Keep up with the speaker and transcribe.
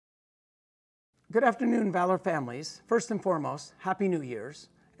Good afternoon, Valor families. First and foremost, Happy New Year's,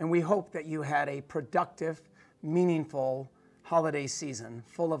 and we hope that you had a productive, meaningful holiday season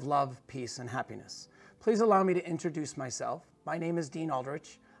full of love, peace, and happiness. Please allow me to introduce myself. My name is Dean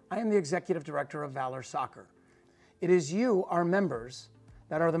Aldridge. I am the Executive Director of Valor Soccer. It is you, our members,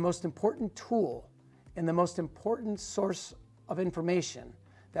 that are the most important tool and the most important source of information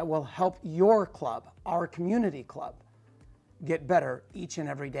that will help your club, our community club, get better each and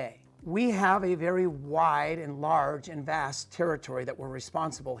every day. We have a very wide and large and vast territory that we're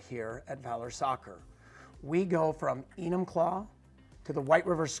responsible here at Valor Soccer. We go from Enumclaw to the White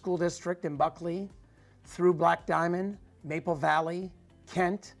River School District in Buckley, through Black Diamond, Maple Valley,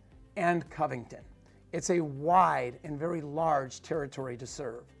 Kent, and Covington. It's a wide and very large territory to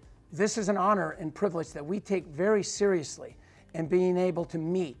serve. This is an honor and privilege that we take very seriously in being able to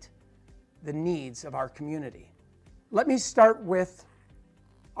meet the needs of our community. Let me start with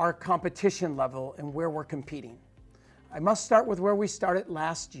our competition level and where we're competing. I must start with where we started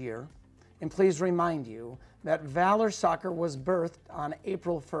last year, and please remind you that Valor Soccer was birthed on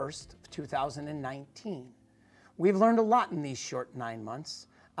April 1st, 2019. We've learned a lot in these short 9 months.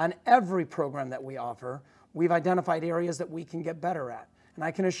 On every program that we offer, we've identified areas that we can get better at. And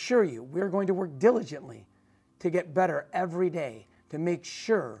I can assure you, we're going to work diligently to get better every day to make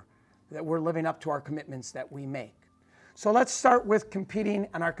sure that we're living up to our commitments that we make. So let's start with competing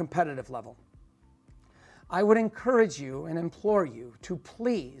on our competitive level. I would encourage you and implore you to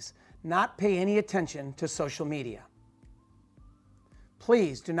please not pay any attention to social media.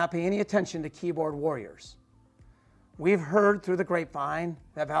 Please do not pay any attention to keyboard warriors. We've heard through the grapevine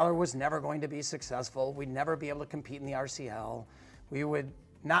that Valor was never going to be successful. We'd never be able to compete in the RCL. We would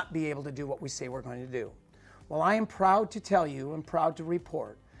not be able to do what we say we're going to do. Well, I am proud to tell you and proud to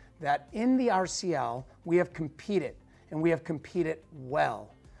report that in the RCL, we have competed, and we have competed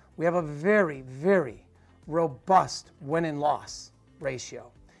well. We have a very, very robust win and loss ratio.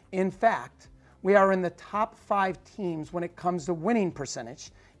 In fact, we are in the top 5 teams when it comes to winning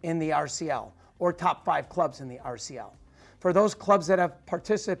percentage in the RCL, or top 5 clubs in the RCL. For those clubs that have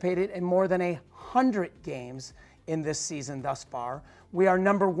participated in more than 100 games in this season thus far, we are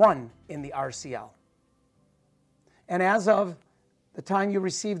number 1 in the RCL. And as of the time you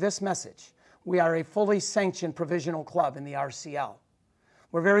receive this message, we are a fully sanctioned provisional club in the RCL.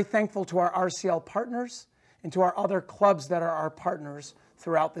 We're very thankful to our RCL partners and to our other clubs that are our partners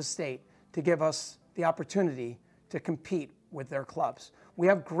throughout the state to give us the opportunity to compete with their clubs. We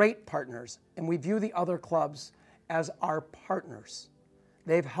have great partners, and we view the other clubs as our partners.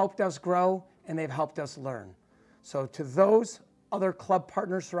 They've helped us grow, and they've helped us learn. So to those other club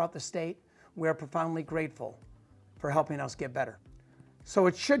partners throughout the state, we are profoundly grateful for helping us get better. So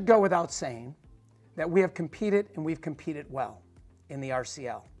it should go without saying that we have competed, and we've competed well in the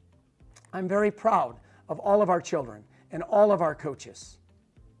RCL. I'm very proud of all of our children and all of our coaches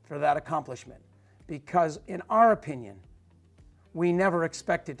for that accomplishment, because in our opinion, we never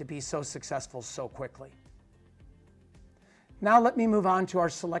expected to be so successful so quickly. Now let me move on to our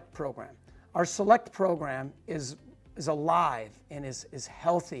Select program. Our Select program is alive and is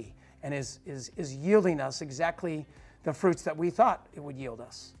healthy and is yielding us exactly the fruits that we thought it would yield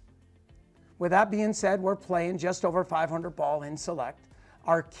us. With that being said, we're playing just over 500 ball in Select.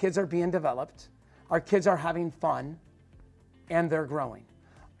 Our kids are being developed. Our kids are having fun, and they're growing.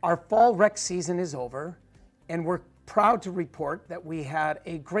 Our fall rec season is over, and we're proud to report that we had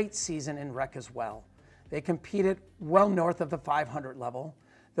a great season in rec as well. They competed well north of the 500 level.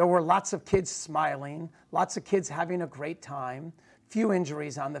 There were lots of kids smiling, lots of kids having a great time, few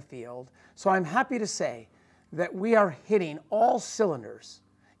injuries on the field. So I'm happy to say that we are hitting all cylinders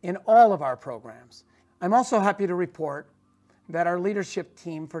in all of our programs. I'm also happy to report that our leadership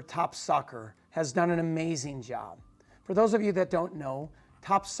team for Top Soccer has done an amazing job. For those of you that don't know,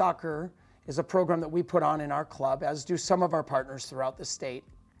 Top Soccer is a program that we put on in our club, as do some of our partners throughout the state,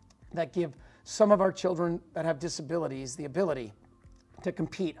 that give some of our children that have disabilities the ability to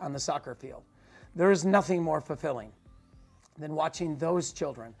compete on the soccer field. There is nothing more fulfilling than watching those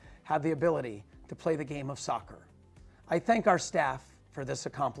children have the ability to play the game of soccer. I thank our staff for this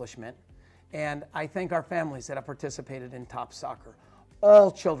accomplishment, and I thank our families that have participated in Top Soccer.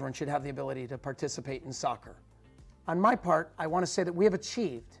 All children should have the ability to participate in soccer. On my part, I want to say that we have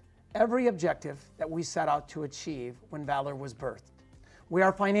achieved every objective that we set out to achieve when Valor was birthed. We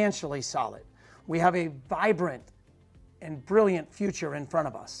are financially solid. We have a vibrant and brilliant future in front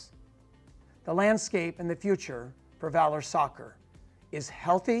of us. The landscape and the future for Valor Soccer is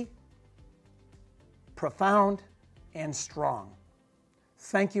healthy, profound, and strong.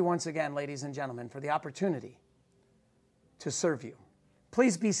 Thank you once again, ladies and gentlemen, for the opportunity to serve you.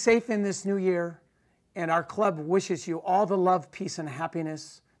 Please be safe in this new year And our club wishes you all the love, peace, and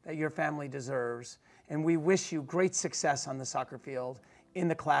happiness that your family deserves. And we wish you great success on the soccer field, in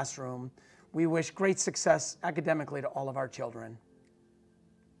the classroom. We wish great success academically to all of our children.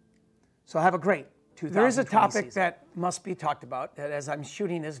 So have a great 2020 There is a topic season. that must be talked about, that as I'm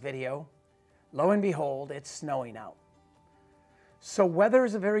shooting this video, lo and behold, it's snowing out. So weather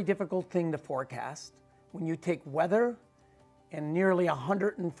is a very difficult thing to forecast. When you take weather and nearly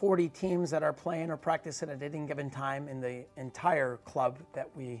 140 teams that are playing or practicing at any given time in the entire club that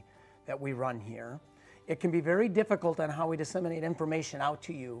we run here, it can be very difficult on how we disseminate information out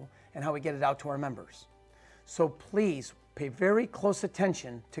to you and how we get it out to our members. So please pay very close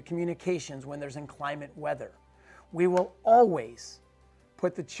attention to communications when there's inclement weather. We will always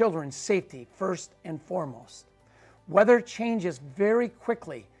put the children's safety first and foremost. Weather changes very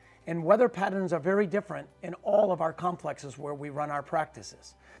quickly, and weather patterns are very different in all of our complexes where we run our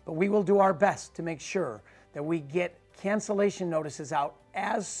practices. But we will do our best to make sure that we get cancellation notices out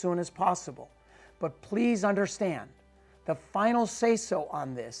as soon as possible. But please understand, the final say-so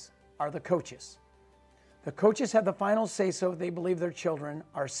on this are the coaches. The coaches have the final say-so if they believe their children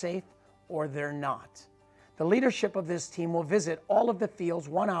are safe or they're not. The leadership of this team will visit all of the fields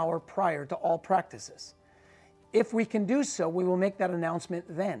 1 hour prior to all practices. If we can do so, we will make that announcement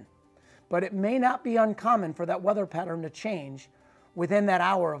then. But it may not be uncommon for that weather pattern to change within that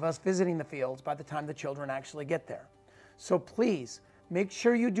hour of us visiting the fields by the time the children actually get there. So please, make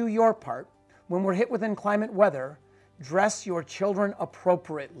sure you do your part. When we're hit with inclement weather, dress your children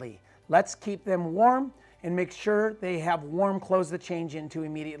appropriately. Let's keep them warm and make sure they have warm clothes to change into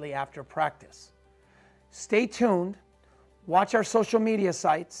immediately after practice. Stay tuned, watch our social media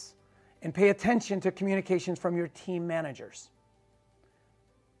sites, and pay attention to communications from your team managers.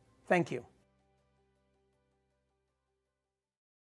 Thank you.